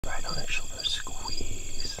push, a little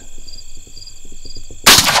squeeze.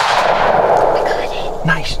 I got it.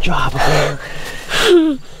 Nice job, man.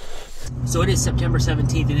 So it is September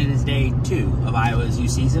 17th and it is day 2 of Iowa's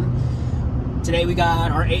youth season. Today we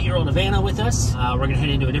got our 8-year-old Evanna with us. We're gonna head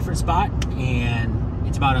into a different spot, and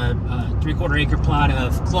it's about a 3/4 acre plot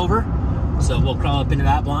of clover. So we'll crawl up into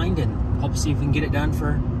that blind and hope to see if we can get it done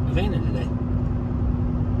for Evanna today.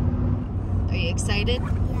 Are you excited? Yeah.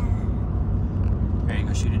 Ready to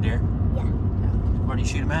go shoot a deer? Yeah. Where do you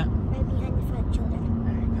shoot him at? Right behind the front shoulder.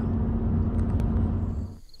 There you go.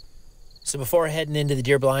 So before heading into the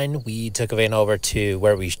deer blind, we took Evanna over to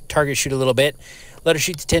where we target shoot a little bit. Let her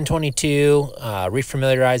shoot the 10-22,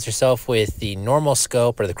 refamiliarize herself with the normal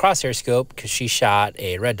scope or the crosshair scope because she shot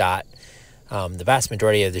a red dot the vast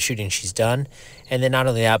majority of the shooting she's done. And then not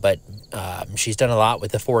only that, but she's done a lot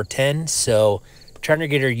with the 410. So trying to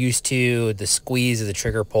get her used to the squeeze of the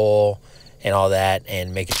trigger pull and all that,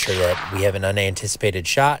 and making sure that we have an unanticipated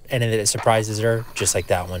shot and that it surprises her just like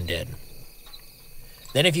that one did.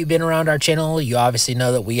 Then if you've been around our channel, you obviously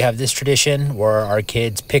know that we have this tradition where our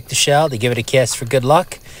kids pick the shell, they give it a kiss for good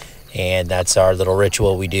luck, and that's our little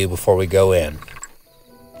ritual we do before we go in.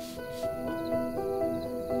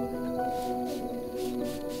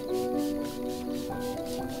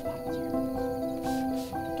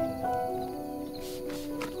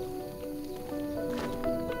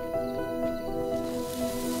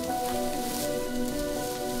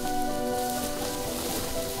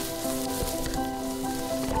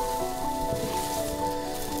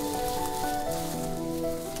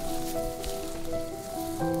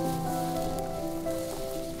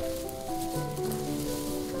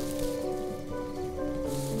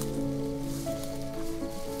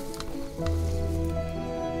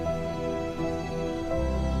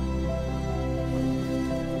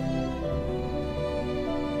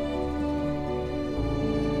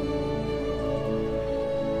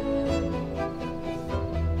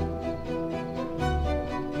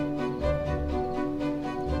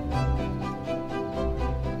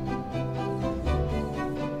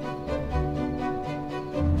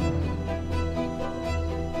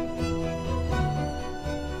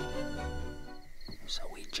 So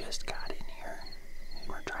we just got in here and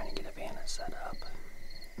we're trying to get Evanna set up.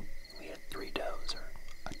 We had 3 does, or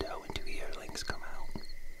a doe and 2 yearlings come out.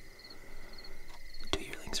 The 2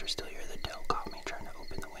 yearlings are still here. The doe caught me trying to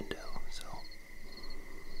open the window, so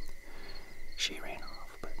she ran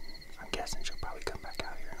off, but I'm guessing she'll probably come back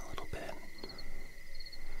out here in a little bit.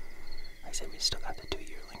 Like I said, we still got the 2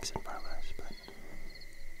 yearlings in front of us, but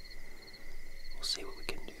we'll see what we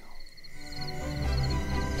can do.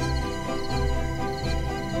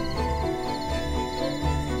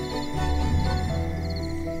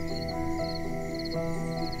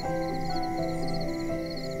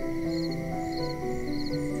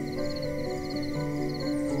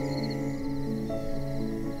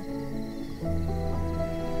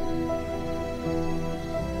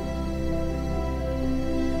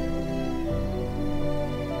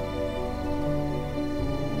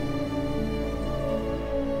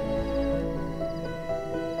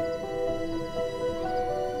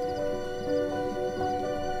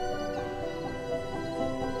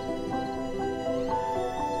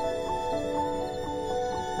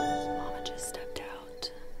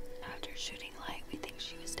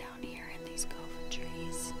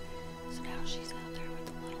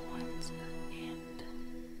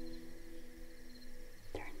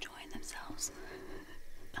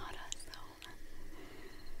 Not us, though.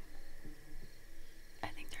 I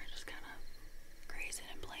think they're just kind of grazing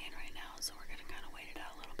and playing right now, so we're gonna kind of wait it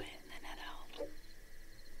out a little bit and then head out.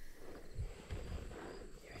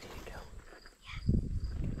 You ready to go?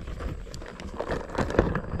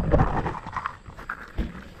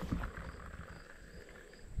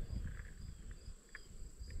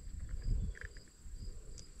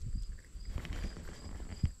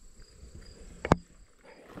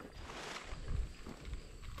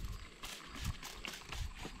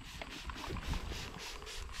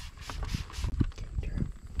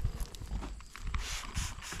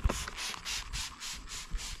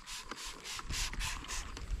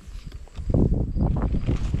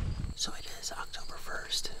 So it is October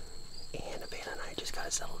 1st, and Evanna and I just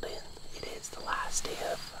got settled in. It is the last day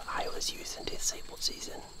of Iowa's youth and disabled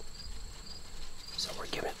season. So we're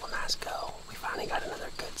giving it one last go. We finally got another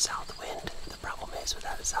good south wind. The problem is with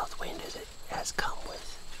that south wind is it has come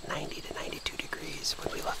with 90 to 92 degrees.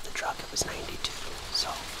 When we left the truck it was 92. So,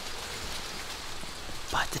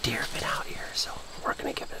 but the deer have been out here, so we're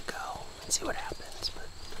gonna give it a go and see what happens. But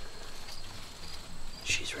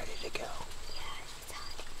she's ready to go. Yeah, it's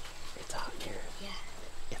hot. It's hot here. Yeah.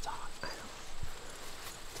 It's hot, I know.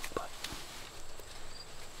 But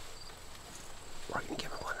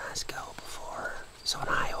So in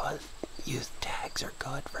Iowa, youth tags are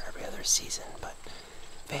good for every other season, but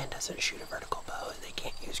Van doesn't shoot a vertical bow. They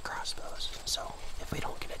can't use crossbows. So if we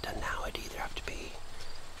don't get it done now, it'd either have to be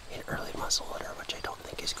in early muzzleloader, which I don't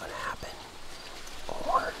think is going to happen,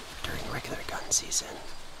 or during regular gun season,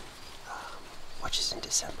 which is in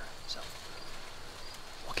December. So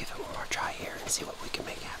we'll give it one more try here and see what we can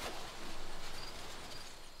make happen.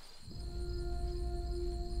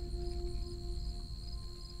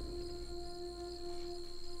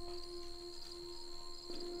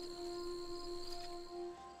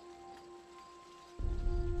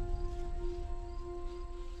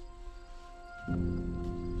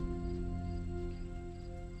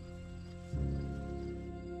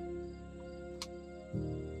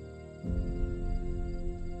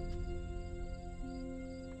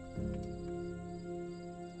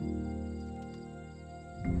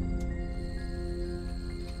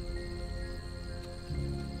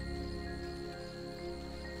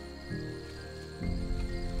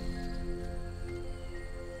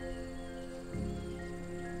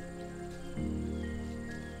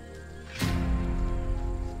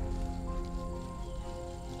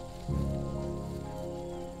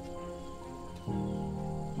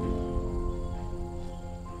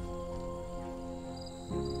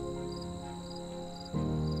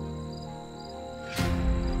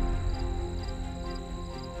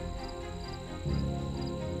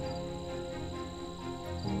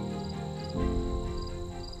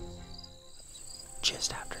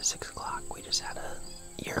 Just after 6 o'clock, we just had a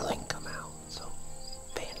yearling come out, so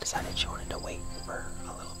Van decided she wanted to wait for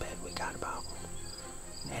a little bit. We got about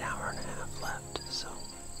an hour and a half left, so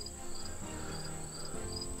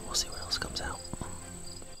we'll see what else comes out.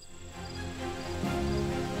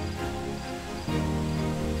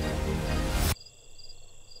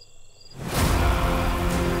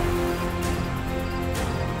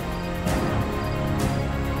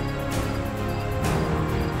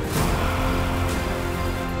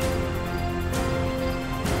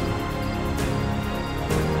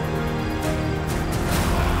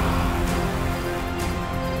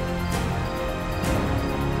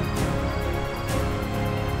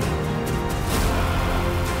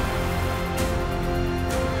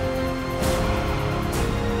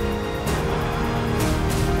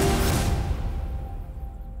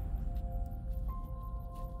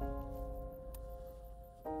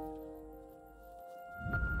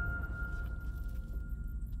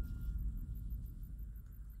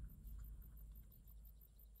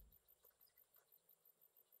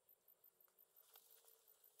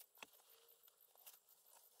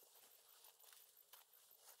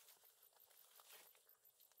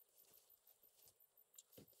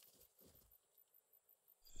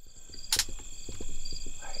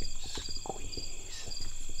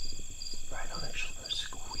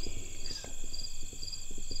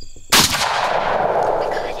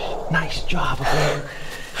 Nice job, Evanna.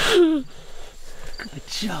 Good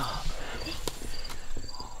job.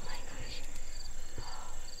 Oh my gosh.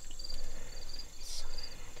 So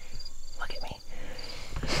Look at me.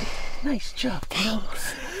 Nice job, kiddo.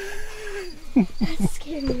 that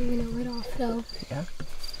scared me when I went off though. Yeah?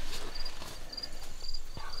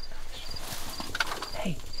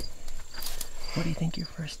 Hey, what do you think your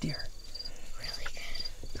first deer? Really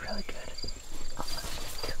good. Really good. Oh,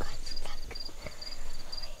 two guns back. Oh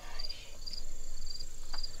my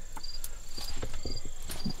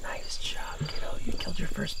gosh. Nice job, kiddo. You killed your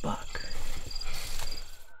first buck.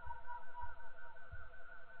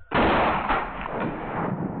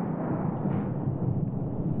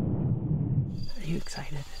 Are you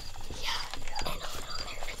excited? Yeah. And I'm not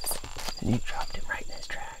nervous. And you dropped him right in his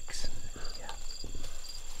tracks. Yeah.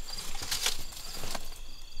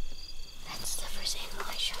 That's the first animal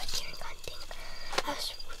I shot during hunting. I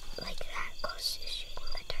was like that close to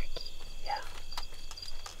shooting the turkey. Yeah.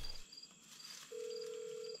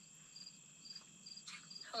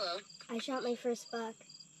 Hello. I shot my first buck.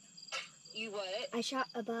 You what? I shot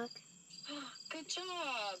a buck. Good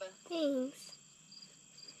job. Thanks.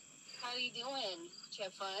 How are you doing? Did you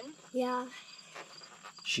have fun? Yeah.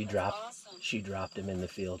 She That's dropped. awesome. She dropped him in the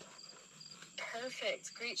field.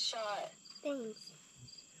 Perfect. Great shot. Thanks.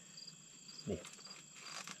 Yeah.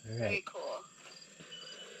 All Very right. cool.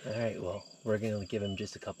 All right. Well, we're gonna give him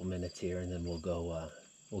just a couple minutes here, and then we'll go.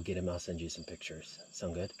 We'll get him. I'll send you some pictures.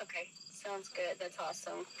 Sound good? Okay. Sounds good. That's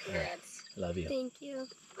awesome. Congrats. Love you. Thank you.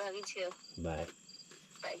 Love you too. Bye.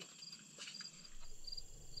 Bye.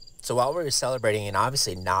 So while we were celebrating and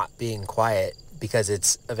obviously not being quiet because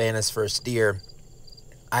it's Evanna's first deer,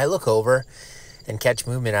 I look over and catch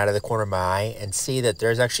movement out of the corner of my eye and see that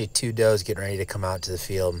there's actually two does getting ready to come out to the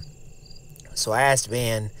field. So I asked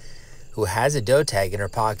Van, who has a doe tag in her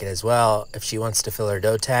pocket as well if she wants to fill her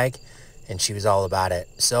doe tag, and she was all about it.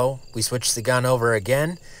 So we switched the gun over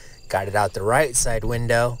again, got it out the right side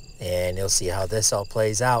window, and you'll see how this all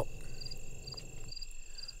plays out.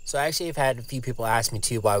 So I actually have had a few people ask me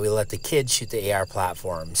too why we let the kids shoot the AR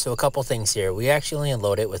platform. So a couple things here. We actually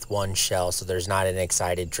unload it with one shell so there's not an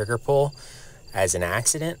excited trigger pull as an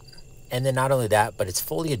accident. And then not only that, but it's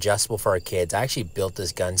fully adjustable for our kids. I actually built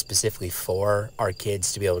this gun specifically for our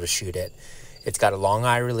kids to be able to shoot it. It's got a long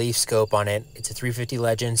eye relief scope on it. It's a 350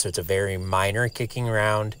 Legend, so it's a very minor kicking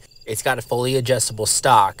round. It's got a fully adjustable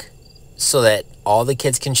stock so that all the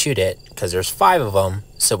kids can shoot it, because there's 5 of them,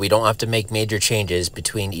 so we don't have to make major changes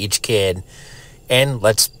between each kid. And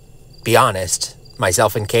let's be honest,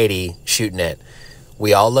 myself and Katie shooting it.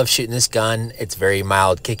 We all love shooting this gun. It's very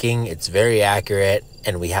mild kicking, it's very accurate,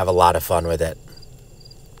 and we have a lot of fun with it.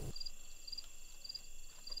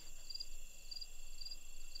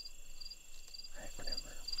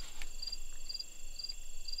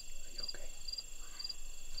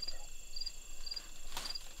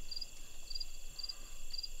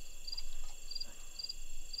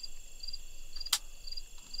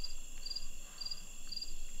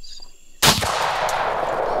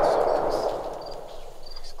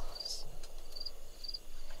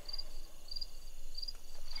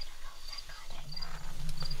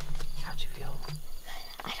 How'd you feel?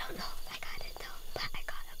 I don't know if I got it though, but I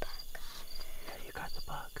got a buck. Yeah, you got the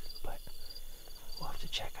buck, but we'll have to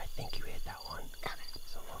check. I think you hit that one. Okay.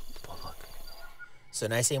 So we'll look. So the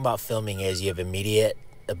nice thing about filming is you have immediate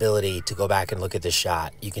ability to go back and look at the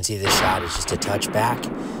shot. You can see the shot is just a touch back,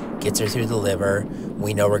 gets her through the liver.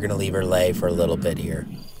 We know we're going to leave her lay for a little bit here.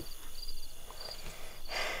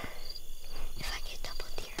 If I get double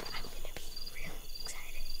deer, I'm gonna be real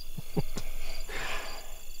excited.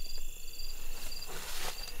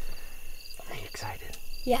 Are you excited?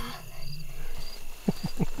 Yeah.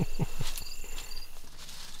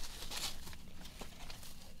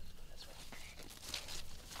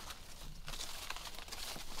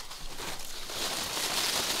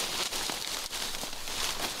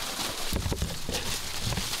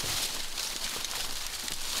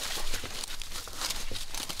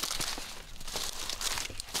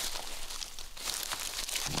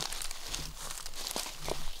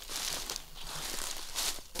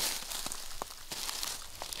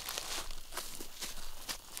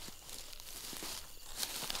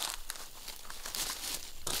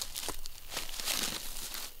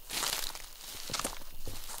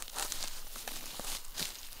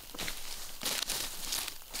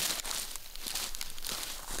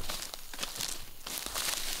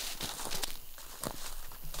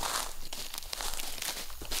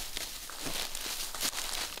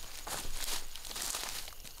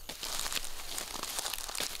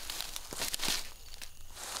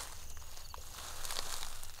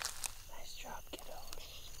 Nice job, kiddo.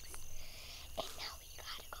 And now we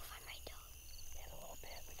gotta go find my doe. In a little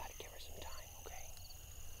bit, we gotta give her some time, okay?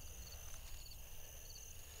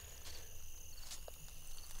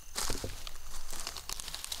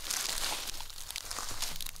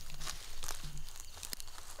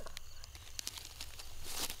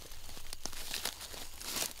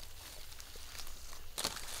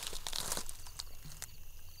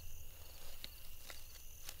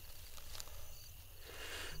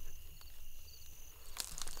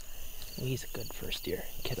 Well, he's a good first deer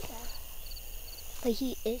kiddo. But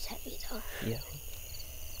he is heavy though. Yeah.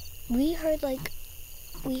 We heard like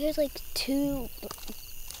 2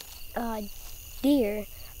 deer.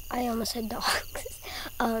 I almost said dogs.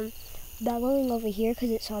 Bellowing over here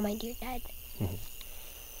because it saw my deer dead.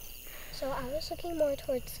 So I was looking more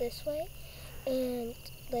towards this way, and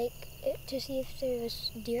to see if there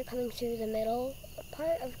was deer coming through the middle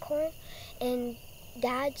part of corn, and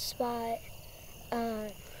Dad spot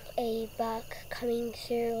a buck coming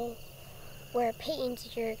through where Peyton's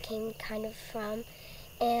deer came kind of from,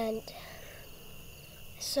 and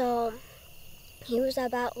so he was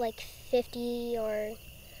about like 50 or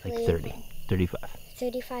Like 30, 35.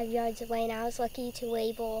 35 yards away, and I was lucky to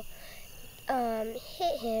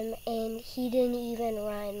hit him, and he didn't even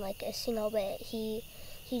run like a single bit. He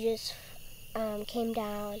just came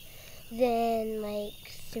down. Then like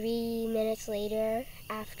 3 minutes later,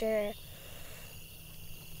 after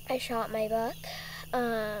I shot my buck,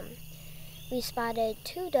 we spotted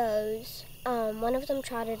 2 does. One of them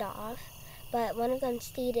trotted off, but one of them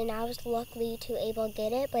stayed, and I was lucky to able to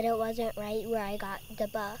get it, but it wasn't right where I got the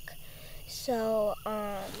buck. So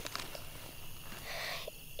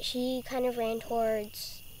she kind of ran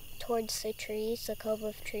towards the trees, the cove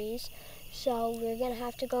of trees. So we're gonna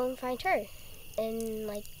have to go and find her and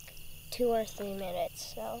like 2 or 3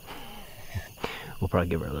 minutes, so. We'll probably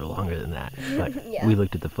give her a little longer than that. But Yeah. we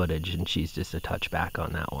looked at the footage and she's just a touch back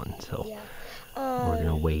on that one. So Yeah. we're going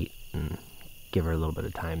to wait and give her a little bit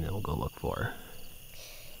of time, then we'll go look for her.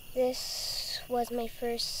 This was my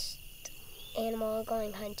first animal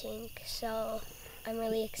going hunting, so I'm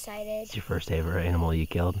really excited. It's your first ever animal you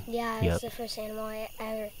killed? Yeah, Yep. it's the first animal I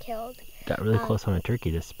ever killed. Got really close on a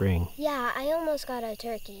turkey this spring. Yeah, I almost got a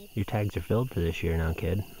turkey. Your tags are filled for this year now,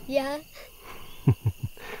 kid. Yeah.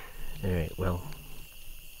 Alright, well,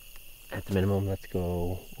 at the minimum,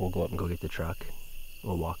 we'll go up and go get the truck.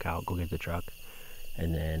 We'll walk out, go get the truck,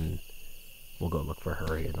 and then we'll go look for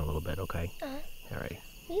her in a little bit, okay? Alright.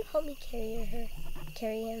 Will you help me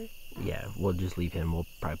carry him? Yeah, we'll just leave him. We'll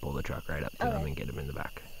probably pull the truck right up to him and get him in the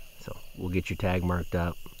back. So we'll get your tag marked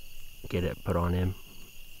up, get it put on him,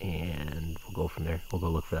 and we'll go from there. We'll go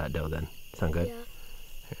look for that doe then. Sound good? Yeah.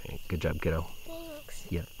 Alright, good job, kiddo. Thanks.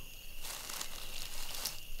 Yep.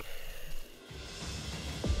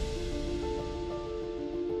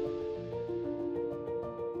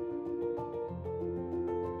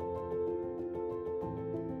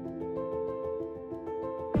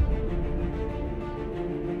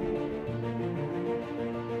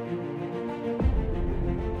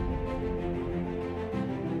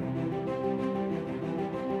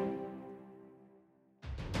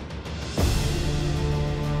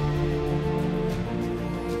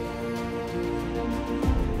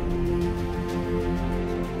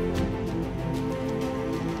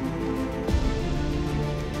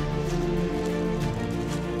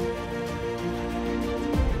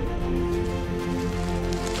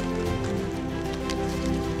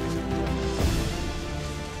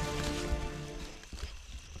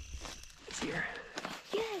 Here.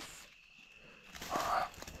 Yes.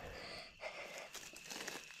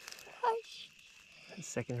 Hush.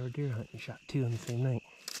 Second ever deer hunt. You shot 2 on the same night.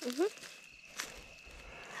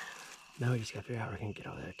 Now we just gotta figure out how we're gonna get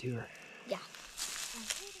over there to her. Yeah.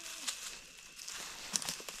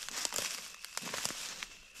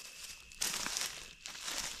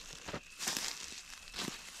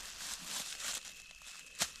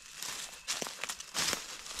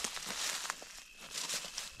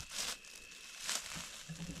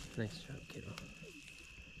 Nice job, kiddo.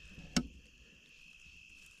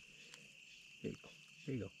 There you go.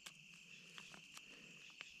 There you go.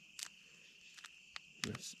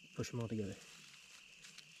 Let's push them all together.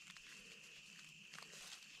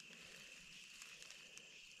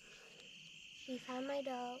 We found my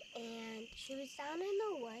doe, and she was down in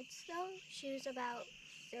the woods, though. She was about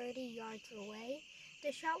 30 yards away.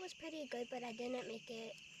 The shot was pretty good, but I didn't make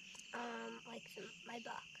it like my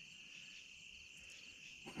buck.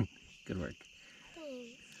 Good work.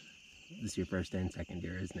 Thanks. This is your first and second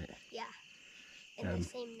deer, isn't it? Yeah. In the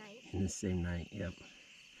same night. In the same night, yep.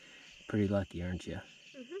 Pretty lucky, aren't you?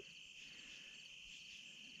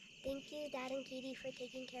 Thank you, Dad and Katie, for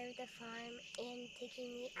taking care of the farm and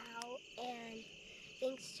taking me out. And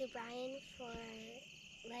thanks to Brian for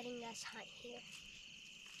letting us hunt here.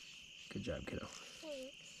 Good job, kiddo.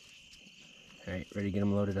 Thanks. Alright, ready to get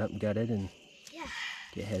them loaded up and gutted and Yeah.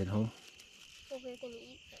 get headed home? Well, we're going to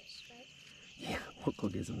eat first, right? Yeah, we'll go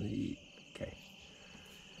get something to eat. Okay.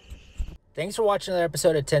 Thanks for watching another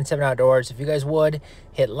episode of 10-7 Outdoors. If you guys would,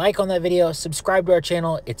 hit like on that video, subscribe to our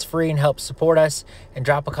channel. It's free and helps support us. And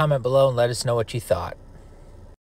drop a comment below and let us know what you thought.